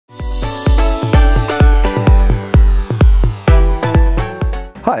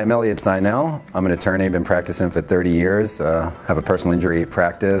Hi, I'm Elliot Seinell. I'm an attorney, been practicing for 30 years. Have a personal injury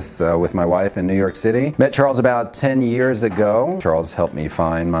practice with my wife in New York City. Met Charles about 10 years ago. Charles helped me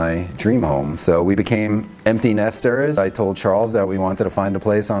find my dream home. So we became empty nesters. I told Charles that we wanted to find a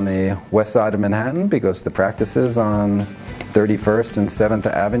place on the west side of Manhattan because the practice is on 31st and 7th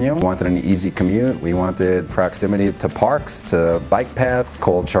Avenue. We wanted an easy commute. We wanted proximity to parks, to bike paths.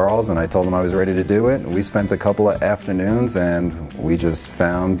 Called Charles and I told him I was ready to do it. We spent a couple of afternoons and we just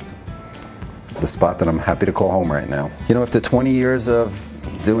found the spot that I'm happy to call home right now. You know, after 20 years of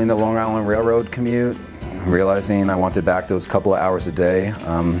doing the Long Island Railroad commute, realizing I wanted back those couple of hours a day,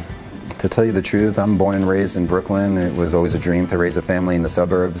 to tell you the truth, I'm born and raised in Brooklyn. It was always a dream to raise a family in the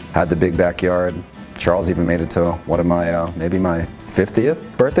suburbs. Had the big backyard. Charles even made it to one of my, maybe my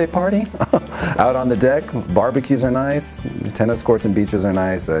 50th birthday party out on the deck. Barbecues are nice, tennis courts and beaches are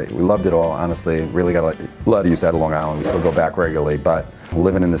nice. We loved it all, honestly. Really got a lot of use out of Long Island. We still go back regularly, but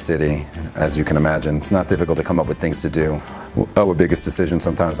living in the city, as you can imagine, it's not difficult to come up with things to do. Our biggest decision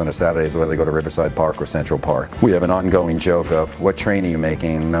sometimes on a Saturday is whether to go to Riverside Park or Central Park. We have an ongoing joke of what train are you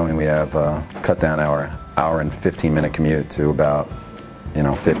making, knowing we have cut down our hour and 15-minute commute to about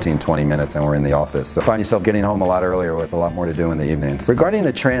 15, 20 minutes and we're in the office. So find yourself getting home a lot earlier with a lot more to do in the evenings. Regarding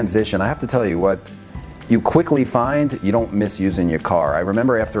the transition, I have to tell you what you quickly find, you don't miss using your car. I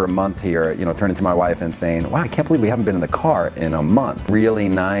remember after a month here, turning to my wife and saying, wow, I can't believe we haven't been in the car in a month. Really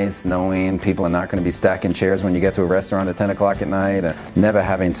nice knowing people are not going to be stacking chairs when you get to a restaurant at 10 o'clock at night, and never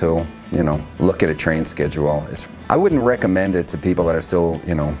having to, look at a train schedule. I wouldn't recommend it to people that are still,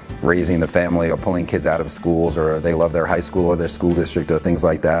 raising the family or pulling kids out of schools, or they love their high school or their school district or things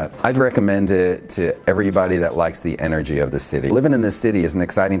like that. I'd recommend it to everybody that likes the energy of the city. Living in the city is an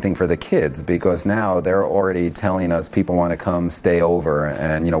exciting thing for the kids because now they're already telling us people want to come stay over,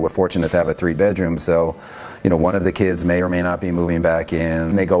 and we're fortunate to have a 3-bedroom, so one of the kids may or may not be moving back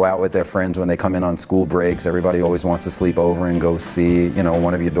in. They go out with their friends when they come in on school breaks. Everybody always wants to sleep over and go see,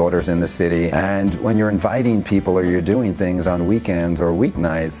 one of your daughters in the city. And when you're inviting people or you're doing things on weekends or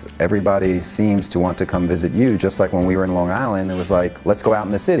weeknights, everybody seems to want to come visit you. Just like when we were in Long Island, it was like, let's go out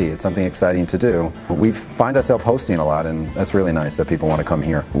in the city. It's something exciting to do. We find ourselves hosting a lot, and that's really nice that people want to come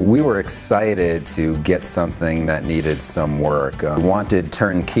here. We were excited to get something that needed some work. We wanted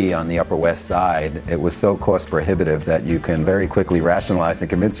turnkey on the Upper West Side. It was so cost prohibitive that you can very quickly rationalize and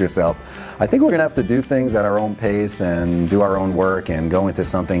convince yourself, I think we're going to have to do things at our own pace and do our own work and go into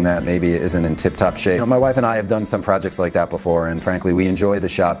something that maybe isn't in tip-top shape. My wife and I have done some projects like that before, and frankly we enjoy the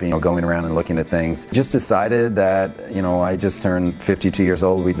shopping, going around and looking at things. Just decided that, I just turned 52 years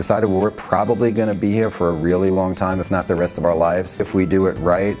old. We decided we're probably going to be here for a really long time, if not the rest of our lives. If we do it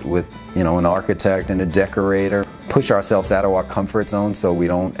right with, an architect and a decorator, push ourselves out of our comfort zone so we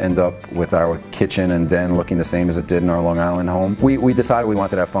don't end up with our kitchen and den looking the same as it did in our Long Island home. We decided we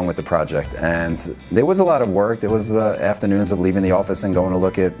wanted to have fun with the project, and there was a lot of work. There was afternoons of leaving the office and going to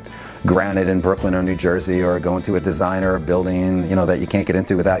look at granite in Brooklyn or New Jersey, or going to a designer building, that you can't get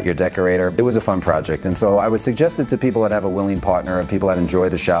into without your decorator. It was a fun project, and so I would suggest it to people that have a willing partner and people that enjoy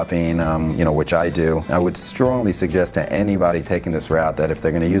the shopping, which I do. I would strongly suggest to anybody taking this route that if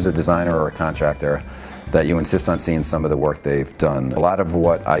they're going to use a designer or a contractor, that you insist on seeing some of the work they've done. A lot of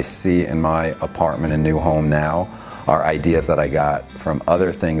what I see in my apartment and new home now are ideas that I got from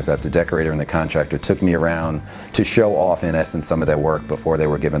other things that the decorator and the contractor took me around to show off, in essence, some of their work before they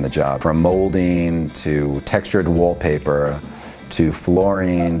were given the job. From molding to textured wallpaper, to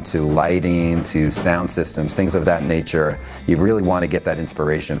flooring, to lighting, to sound systems, things of that nature. You really want to get that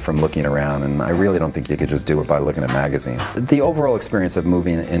inspiration from looking around, and I really don't think you could just do it by looking at magazines. The overall experience of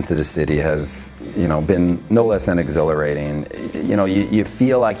moving into the city has, been no less than exhilarating. You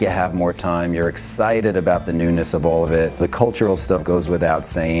feel like you have more time, you're excited about the newness of all of it. The cultural stuff goes without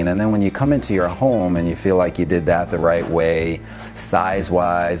saying, and then when you come into your home and you feel like you did that the right way,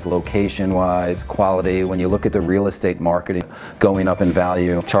 size-wise, location-wise, quality, when you look at the real estate market going up in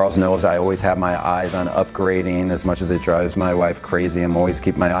value. Charles knows I always have my eyes on upgrading. As much as it drives my wife crazy, I'm always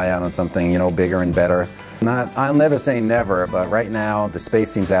keeping my eye out on something, bigger and better. I'll never say never, but right now the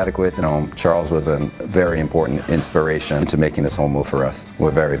space seems adequate. Charles was a very important inspiration to making this home move for us.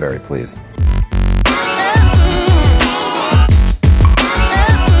 We're very, very pleased.